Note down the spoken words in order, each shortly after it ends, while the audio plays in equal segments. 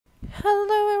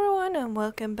Hello everyone and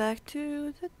welcome back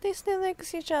to the Disney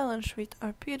Legacy Challenge with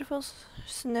our beautiful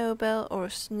Snowbelle, or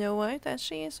Snow White as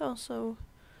she is also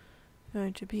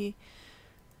going to be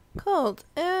called.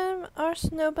 Our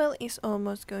Snowbelle is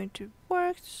almost going to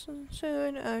work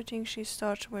soon. I think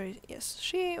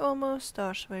she almost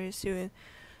starts very soon.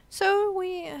 So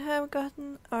we have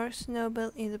gotten our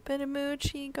Snowbelle in a better mood.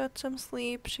 She got some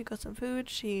sleep, she got some food,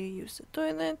 she used the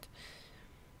toilet.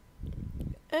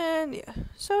 And yeah,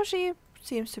 so she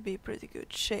seems to be pretty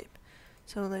good shape.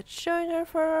 So let's join her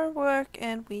for our work,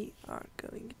 and we are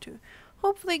going to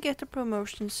hopefully get a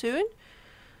promotion soon.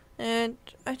 And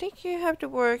I think you have to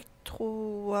work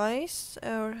twice,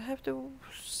 or have to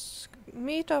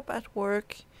meet up at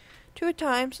work 2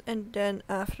 times, and then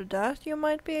after that you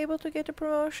might be able to get a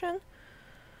promotion.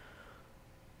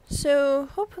 So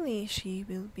hopefully she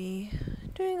will be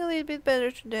doing a little bit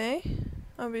better today.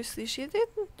 Obviously she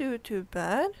didn't do too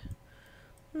bad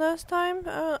last time,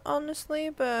 honestly,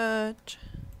 but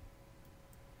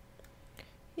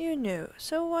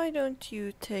so why don't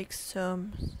you take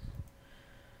some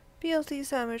BLT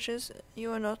sandwiches?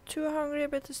 You are not too hungry,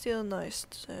 but it's still nice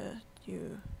that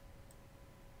you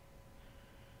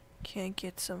can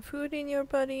get some food in your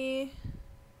body.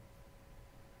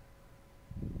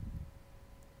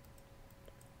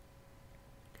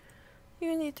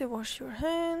 You need to wash your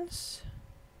hands.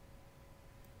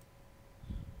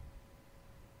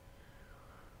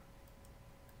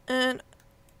 And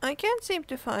I can't seem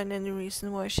to find any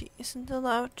reason why she isn't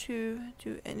allowed to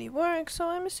do any work, so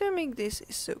I'm assuming this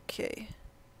is okay.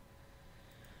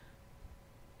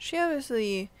 She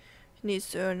obviously needs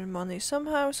to earn money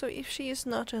somehow, so if she is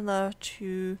not allowed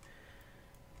to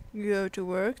go to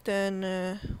work, then,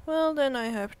 then I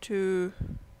have to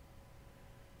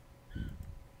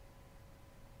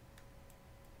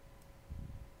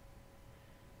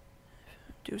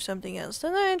do something else.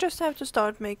 Then I just have to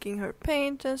start making her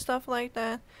paint and stuff like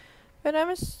that. But I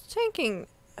was thinking,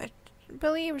 I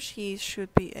believe she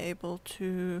should be able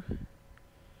to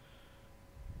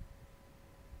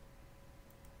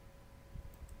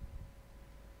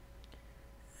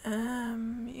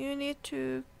you need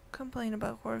to complain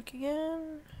about work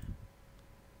again.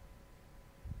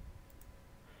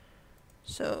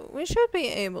 So we should be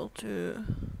able to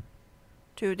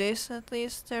do this at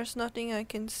least. There's nothing I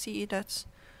can see that's...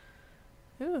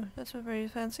 Ooh, that's a very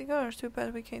fancy car. Too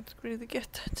bad we can't really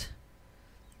get that.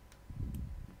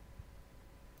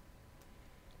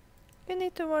 You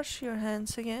need to wash your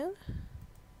hands again.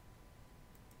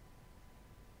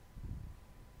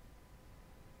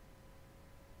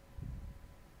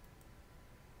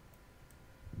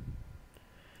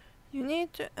 You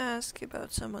need to ask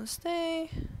about someone's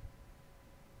day.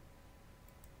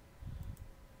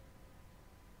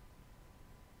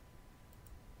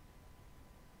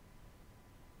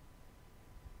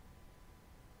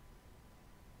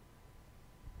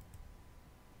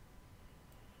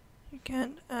 You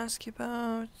can ask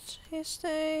about his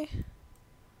day.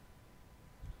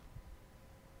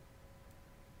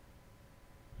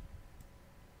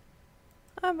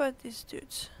 How about these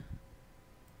dudes?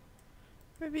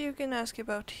 Maybe you can ask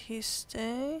about his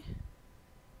day.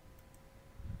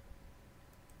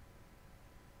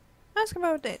 Ask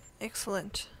about it.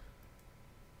 Excellent.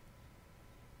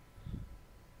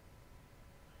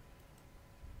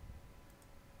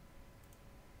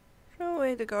 Throw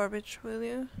away the garbage, will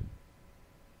you?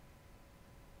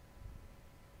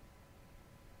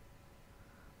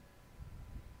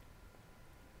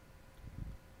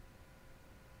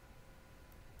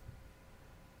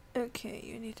 Okay,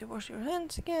 you need to wash your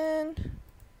hands again.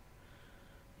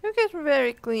 You get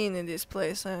very clean in this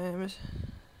place, I'm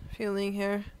feeling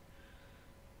here.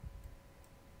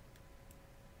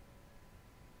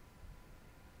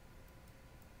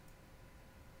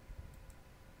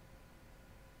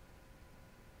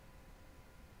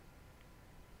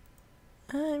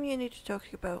 You need to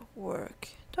talk about work.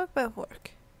 Talk about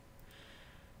work.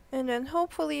 And then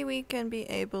hopefully we can be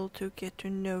able to get to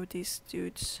know these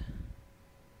dudes.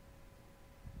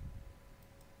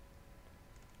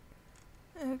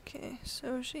 Okay,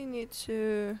 so she needs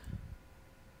to...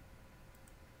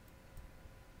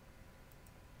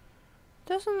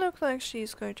 Doesn't look like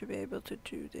she's going to be able to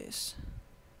do this.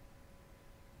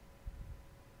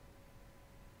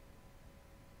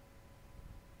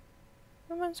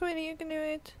 Come on, sweetie, you can do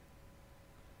it.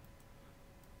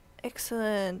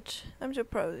 Excellent. I'm so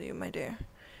proud of you, my dear.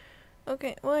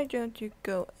 Okay, why don't you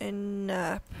go and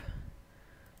nap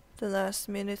the last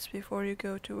minutes before you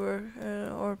go to work,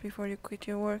 or before you quit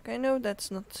your work. I know that's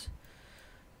not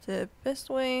the best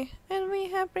way. And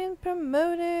we have been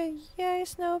promoted. Yay,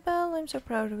 Snowbelle, I'm so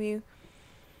proud of you.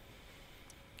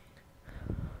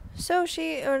 So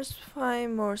she earns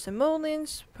 5 more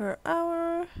simoleons per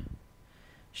hour.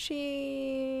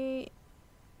 She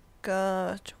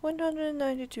got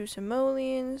 192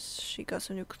 simoleons. She got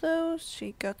some new clothes.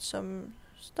 She got some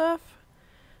stuff.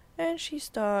 And she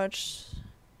starts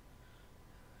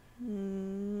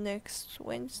next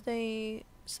Wednesday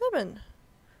 7.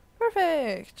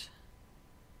 Perfect!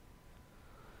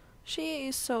 She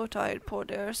is so tired, poor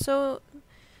dear. So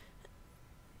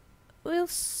we'll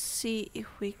see if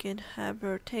we can have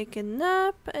her take a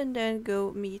nap and then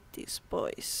go meet these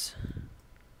boys.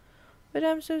 But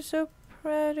I'm so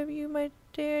proud of you, my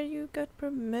dear. You got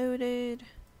promoted.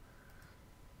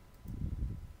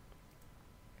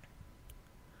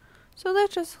 So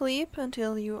let's just sleep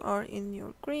until you are in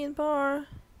your green bar.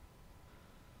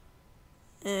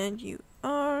 And you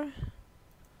are.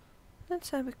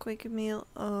 Let's have a quick meal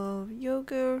of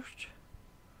yogurt.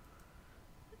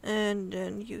 And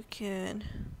then you can...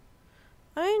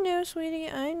 I know, sweetie,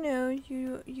 I know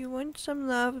you want some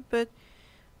love, but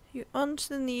you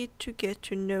honestly need to get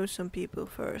to know some people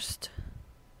first.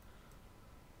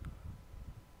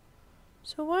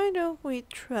 So why don't we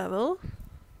travel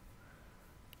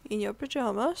in your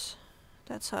pajamas?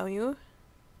 That's how you...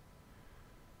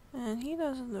 And he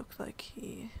doesn't look like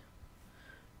he...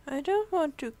 I don't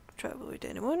want to travel with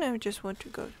anyone. I just want to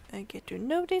go and get to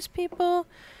know these people.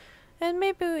 And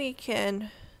maybe we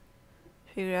can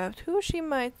figure out who she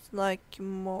might like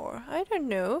more. I don't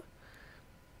know.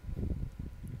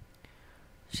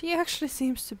 She actually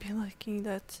seems to be liking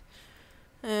that.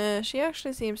 She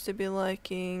actually seems to be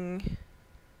liking...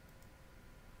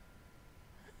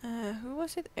 who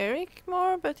was it? Eric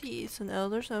more? But he is an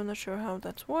elder, so I'm not sure how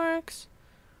that works.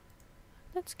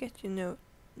 Let's get to know...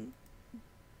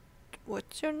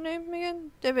 What's your name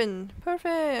again? Devin.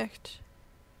 Perfect!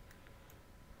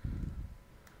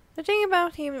 The thing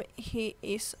about him, he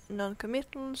is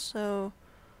non-committal, so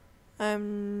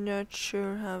I'm not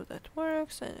sure how that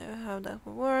works and how that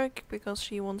will work, because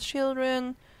she wants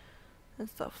children and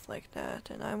stuff like that,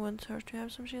 and I want her to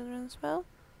have some children as well.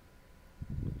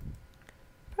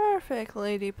 Perfect,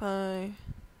 Lady Pie.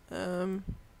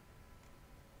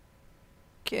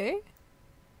 Okay.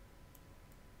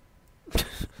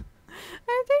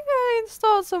 I think I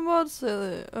installed some mods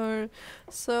or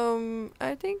some...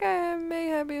 I think I may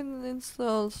have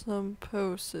installed some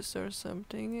poses or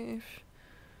something. If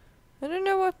I don't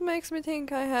know what makes me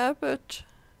think I have, but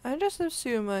I just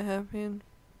assume I have been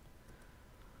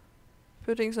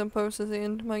putting some poses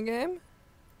in my game.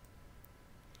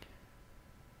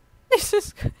 This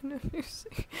is kind of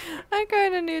music. I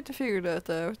kind of need to figure that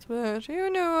out, but you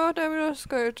know what? I'm just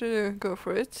going to go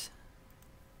for it.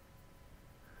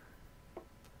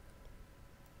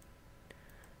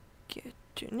 Get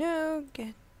to know,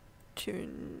 get to...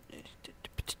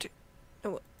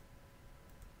 Oh.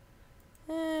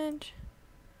 And...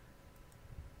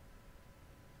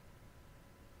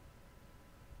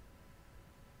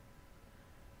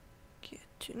 Get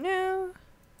to know...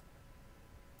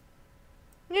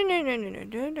 No,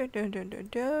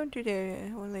 don't do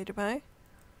that one later, bye.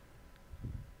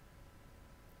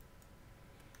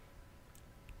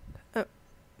 Oh,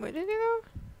 where did you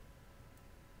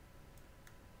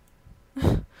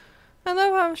go? I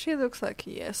love how she looks like,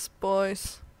 yes,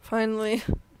 boys, finally.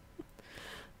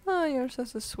 Oh, you're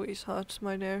such a sweetheart,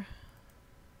 my dear.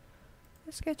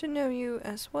 Let's get to know you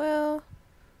as well.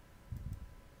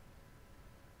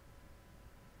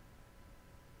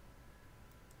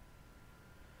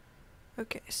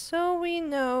 Okay, so we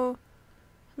know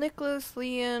Nicholas,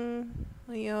 Leon,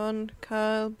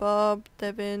 Kyle, Bob,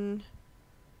 Devin.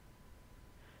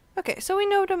 Okay, so we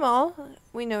know them all.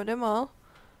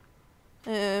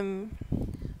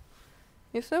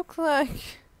 It looks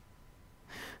like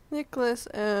Nicholas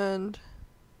and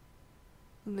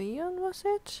Leon, was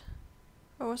it?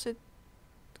 Or was it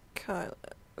Kyle?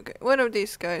 Okay, one of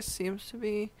these guys seems to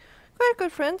be quite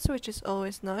good friends, which is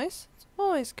always nice. It's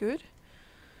always good.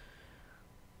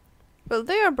 Well,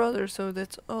 they are brothers, so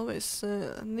that's always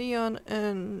Leon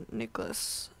and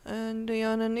Nicholas. And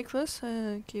Leon and Nicholas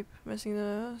keep messing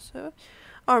up.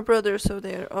 Are brothers, so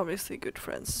they are obviously good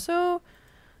friends. So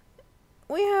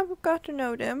we have got to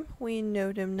know them. We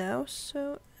know them now.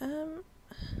 So I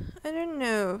don't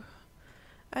know.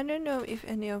 I don't know if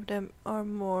any of them are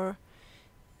more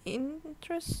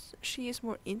she is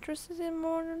more interested in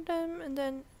more of them, and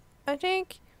then I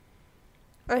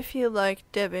feel like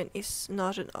Devin is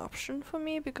not an option for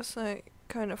me because I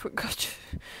kind of forgot to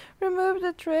remove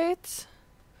the traits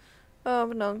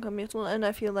of non-committal, and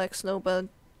I feel like Snowbell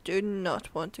do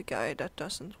not want a guy that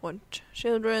doesn't want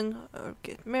children or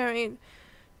get married,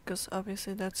 because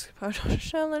obviously that's part of the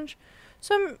challenge.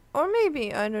 Or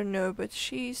maybe, I don't know, but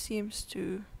she seems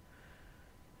to...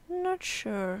 Not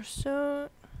sure, so...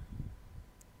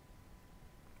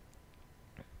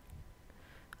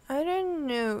 I don't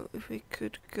know if we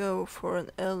could go for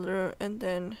an elder and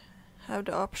then have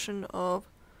the option of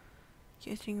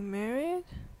getting married.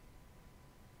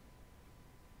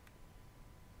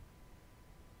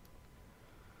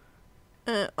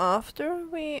 After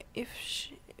we, if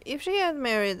she had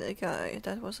married a guy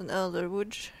that was an elder,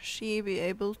 would she be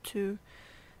able to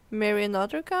marry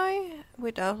another guy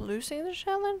without losing the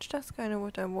challenge? That's kind of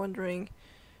what I'm wondering.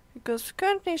 Because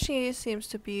currently she seems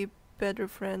to be better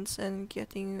friends and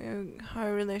getting a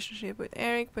higher relationship with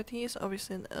Eric, but he is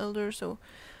obviously an elder, so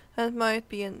that might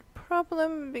be a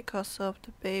problem because of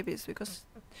the babies. Because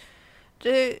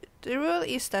the rule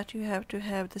is that you have to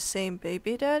have the same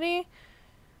baby daddy.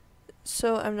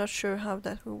 So I'm not sure how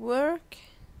that will work.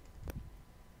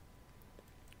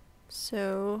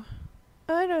 So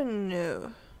I don't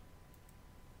know.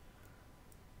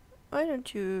 Why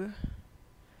don't you?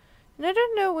 And I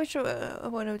don't know which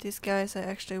one of these guys I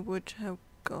actually would have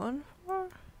gone for.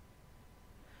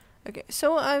 Okay,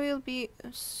 so I will be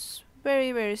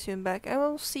very, very soon back. I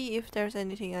will see if there's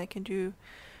anything I can do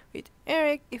with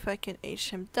Eric, if I can age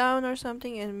him down or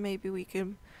something, and maybe we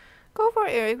can go for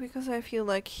Eric because I feel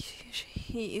like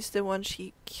he is the one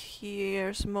she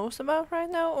cares most about right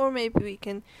now. Or maybe we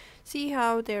can see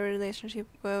how their relationship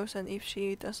goes, and if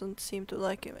she doesn't seem to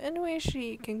like him anyway,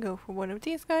 she can go for one of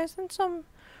these guys and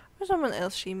someone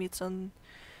else she meets on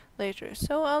later.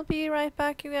 So I'll be right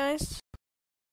back, you guys.